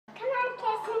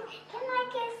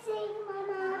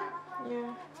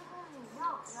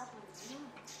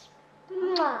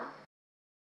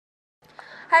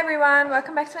Hi everyone,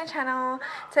 welcome back to my channel.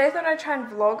 Today I thought I'd try and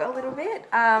vlog a little bit.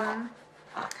 I've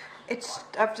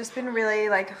just been really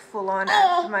like full on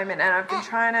at the moment and I've been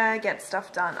trying to get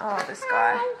stuff done. Oh, this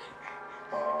guy.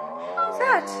 What's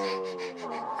that?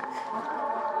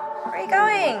 Where are you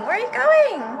going? Where are you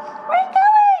going? Where are you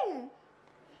going?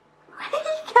 Where are you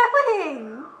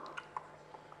going?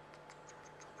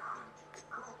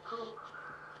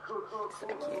 So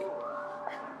cute.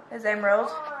 There's Emerald.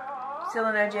 Still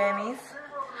in her jammies.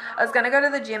 I was going to go to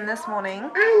the gym this morning.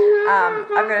 I'm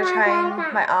going to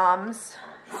train my arms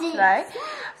today.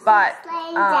 But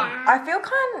I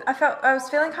was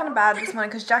feeling kind of bad this morning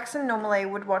because Jackson normally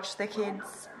would watch the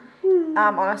kids on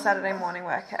a Saturday morning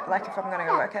workout, like if I'm going to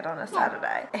go work out on a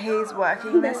Saturday. He's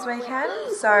working this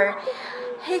weekend, so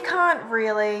he can't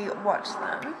really watch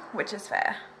them, which is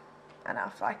fair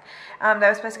enough. Like they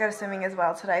were supposed to go to swimming as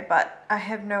well today, but I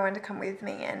have no one to come with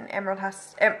me, and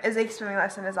Ezekiel's swimming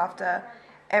lesson is after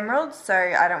Emerald, so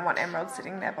I don't want Emerald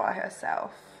sitting there by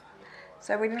herself.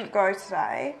 So we didn't go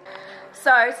today.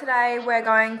 So today we're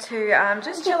going to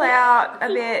just chill out a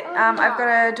bit. I've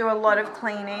got to do a lot of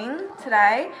cleaning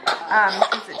today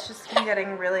because it's just been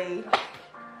getting really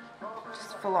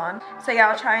just full on. So yeah,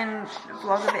 I'll try and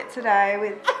vlog a bit today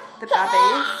with the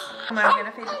babbies. And I'm going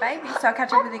to feed the baby, so I'll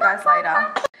catch up with you guys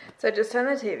later. So just turn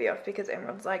the TV off because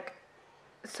Emerald's like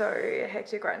so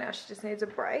hectic right now. She just needs a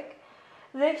break.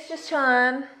 Nick's just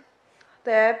chilling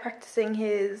there practicing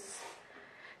his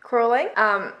crawling.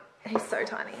 He's so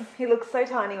tiny. He looks so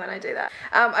tiny when I do that.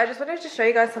 I just wanted to show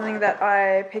you guys something that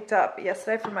I picked up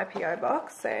yesterday from my PO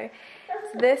box. So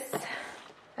this,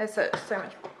 there's so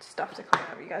much stuff to clean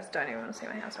up. You guys don't even want to see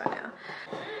my house right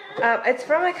now. It's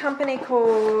from a company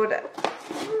called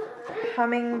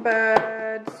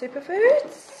Hummingbird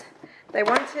Superfoods. They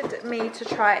wanted me to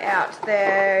try out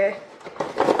their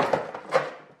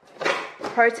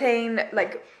protein,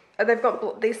 like they've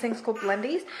got these things called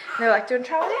blendies, and they're like, do you want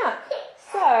to try one out?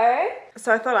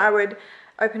 So I thought I would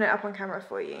open it up on camera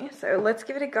for you. So let's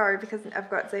give it a go because I've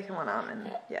got Zeke in one arm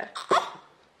and yeah.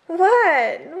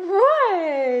 What?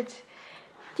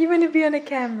 Do you want to be on a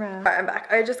camera? Alright, I'm back.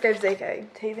 I just gave Zeke a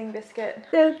teething biscuit.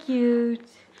 So cute.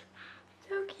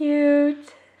 So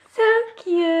cute. So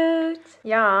cute.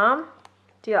 Yum.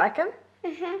 Do you like him?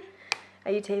 Mm-hmm.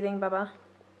 Are you teething, Bubba?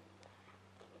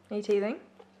 Are you teething?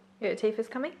 Your teeth is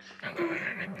coming?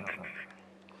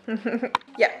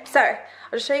 Yeah, so I'll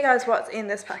just show you guys what's in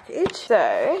this package.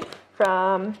 So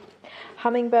from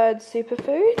Hummingbird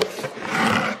Superfoods,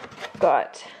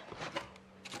 got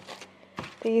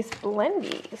these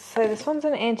blendies. So this one's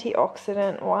an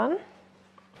antioxidant one,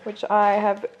 which I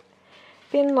have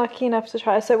been lucky enough to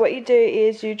try. So what you do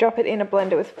is you drop it in a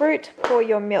blender with fruit, pour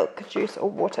your milk, juice or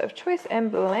water of choice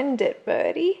and blend it,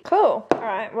 birdie. Cool.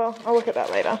 Alright, well I'll look at that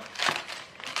later.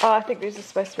 Oh, I think these are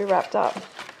supposed to be wrapped up.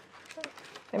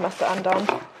 They must have undone.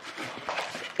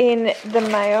 In the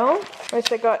mail,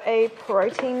 which I got a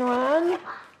protein one,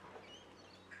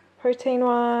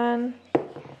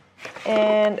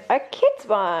 and a kids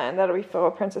one. That'll be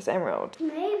for Princess Emerald.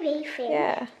 Movie film.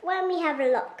 Yeah. Let me have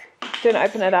a look. Do you want to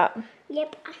open it up?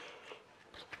 Yep.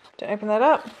 Don't open that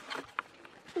up.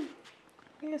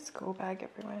 Your school bag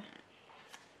everywhere.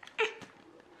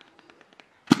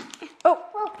 Oh!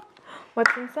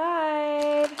 What's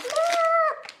inside?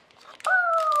 Look!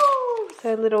 Oh!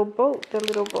 So the little balls.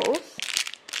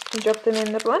 You drop them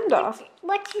in the blender.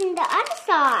 What's in the other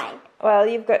side? Well,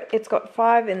 it's got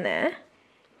 5 in there.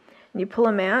 And you pull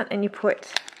them out and you put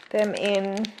them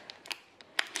in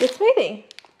your smoothie.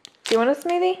 Do you want a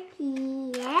smoothie?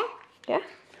 Yeah. Yeah?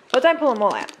 Well, don't pull them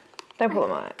all out. Don't pull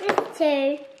them all out. Just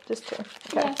 2. Just 2.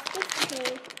 Okay. Yes, just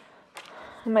 2.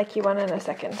 I'll make you one in a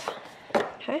second.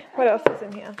 Okay, what else is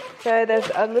in here? So there's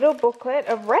a little booklet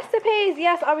of recipes.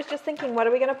 Yes, I was just thinking, what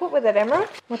are we going to put with it, Emerald?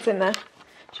 What's in there?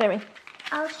 Show me.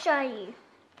 I'll show you.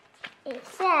 It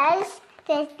says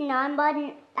there's no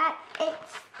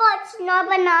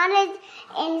bananas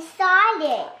inside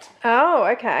it. Oh,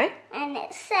 okay. And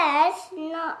it says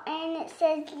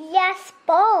yes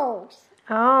bowls.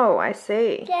 Oh, I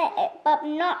see. Yeah, but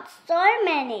not so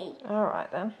many. All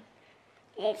right then.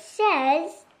 It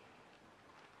says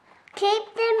keep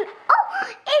them. Oh,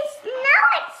 at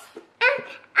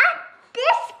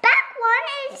this back one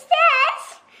it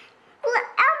says put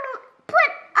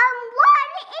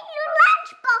one in your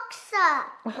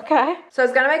lunchbox. Okay. So I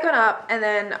was going to make one up and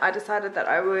then I decided that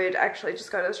I would actually just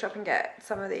go to the shop and get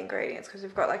some of the ingredients because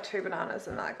we've got like 2 bananas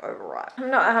and they're like overripe. I'm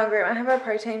not hungry. I have a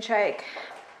protein shake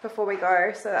before we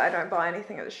go so that I don't buy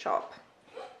anything at the shop.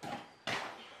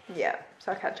 Yeah,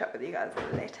 so I'll catch up with you guys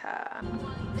later.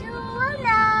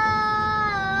 Hello,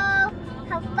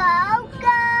 focus.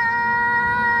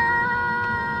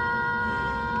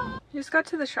 just got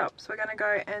to the shops. We're gonna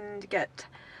go and get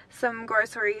some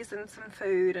groceries and some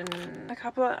food and a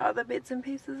couple of other bits and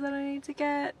pieces that I need to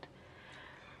get.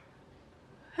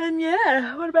 And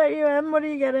yeah, what about you, Em? What are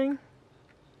you getting?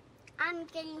 I'm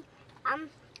getting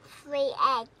 3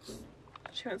 eggs.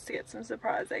 She wants to get some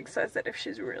surprise eggs, so I said if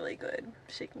she's really good,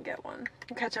 she can get one.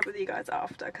 I'll catch up with you guys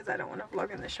after because I don't want to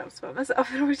vlog in the shops by myself.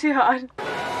 It'll be too hard.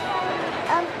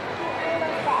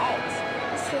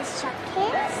 This is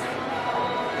chocolates.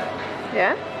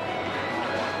 Yeah?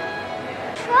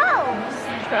 Trolls.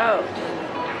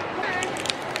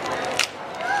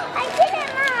 I did it,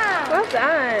 Mom. Well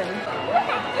done. Look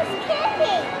at this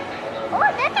candy. Oh,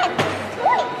 look at this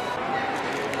sweet.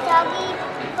 Doggy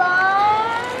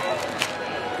bone.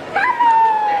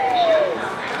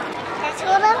 That's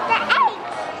all of the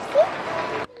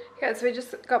eggs. Okay, so we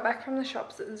just got back from the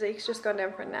shops. Zeke's just gone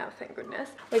down for a nap, thank goodness.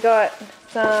 We got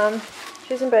some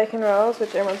cheese and bacon rolls,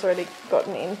 which everyone's already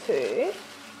gotten into.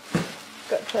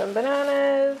 Got some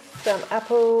bananas, some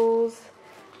apples,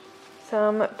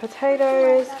 some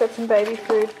potatoes, got some baby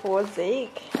food for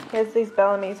Zeke. He has these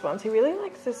Bellamy's ones. He really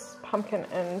likes this pumpkin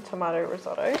and tomato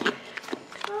risotto.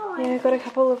 Yeah, got a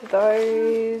couple of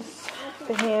those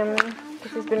for him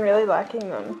because he's been really liking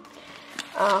them.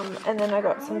 And then I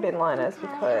got some bin liners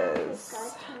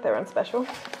because they're on special.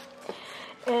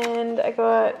 And I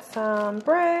got some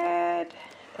bread,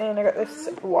 and I got this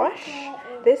wash.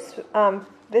 This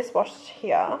wash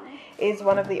here is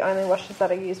one of the only washes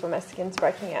that I use when my skin's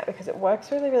breaking out because it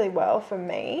works really, really well for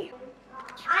me.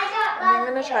 I'm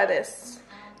gonna try this.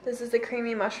 This is the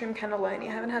creamy mushroom cannelloni.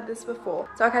 I haven't had this before.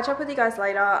 So I'll catch up with you guys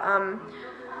later.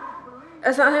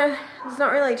 There's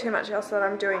not really too much else that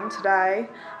I'm doing today,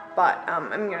 but I'm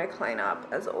gonna clean up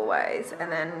as always,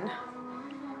 and then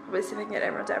probably see if I can get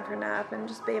Emerald down for a nap and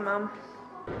just be a mum.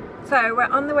 So we're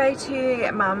on the way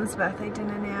to Mum's birthday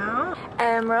dinner now.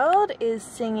 Emerald is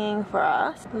singing for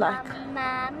us like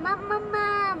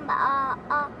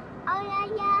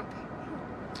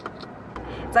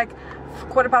it's like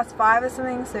 5:15 or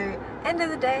something, so end of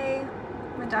the day,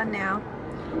 we're done now.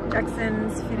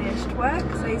 Jackson's finished work,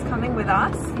 so he's coming with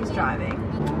us, he's driving.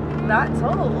 That's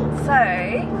all. So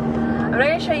I'm not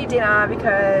going to show you dinner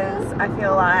because I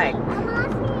feel like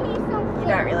you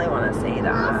don't really want to see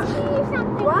that.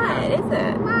 What is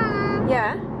it? Mom.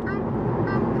 Yeah?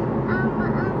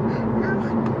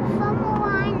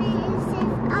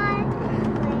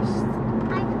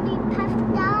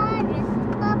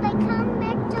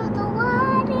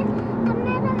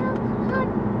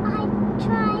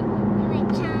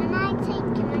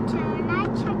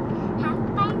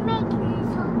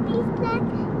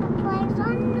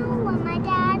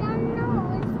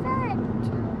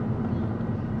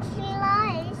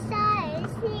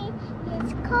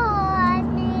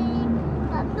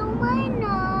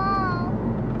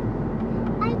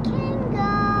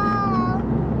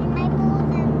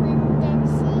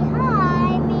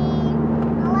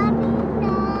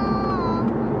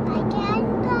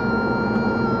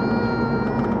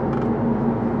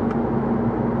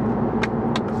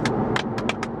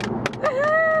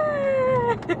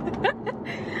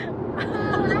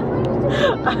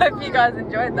 I hope you guys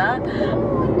enjoyed that.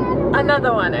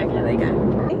 Another one, okay, there you go.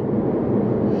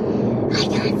 I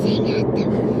can't sing at the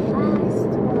first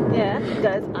one. Yeah,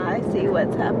 does I see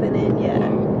what's happening? Yeah.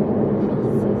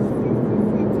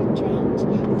 It's a change. So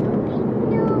we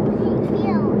know we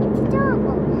feel it's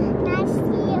normal. I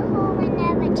see a home and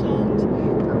never change.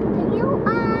 Open your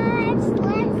eyes,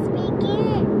 let's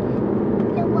begin.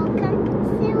 You're welcome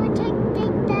to a take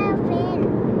dive in.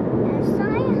 As I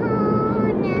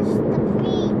harness the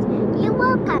feet, you're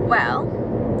welcome. Well,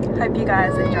 hope you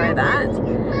guys enjoy that.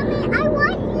 Mommy, I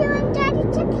want you and Daddy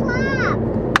to clap.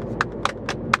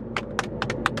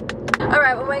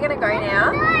 Alright, well we're gonna go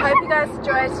now. Hope you guys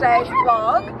enjoyed today's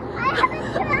vlog.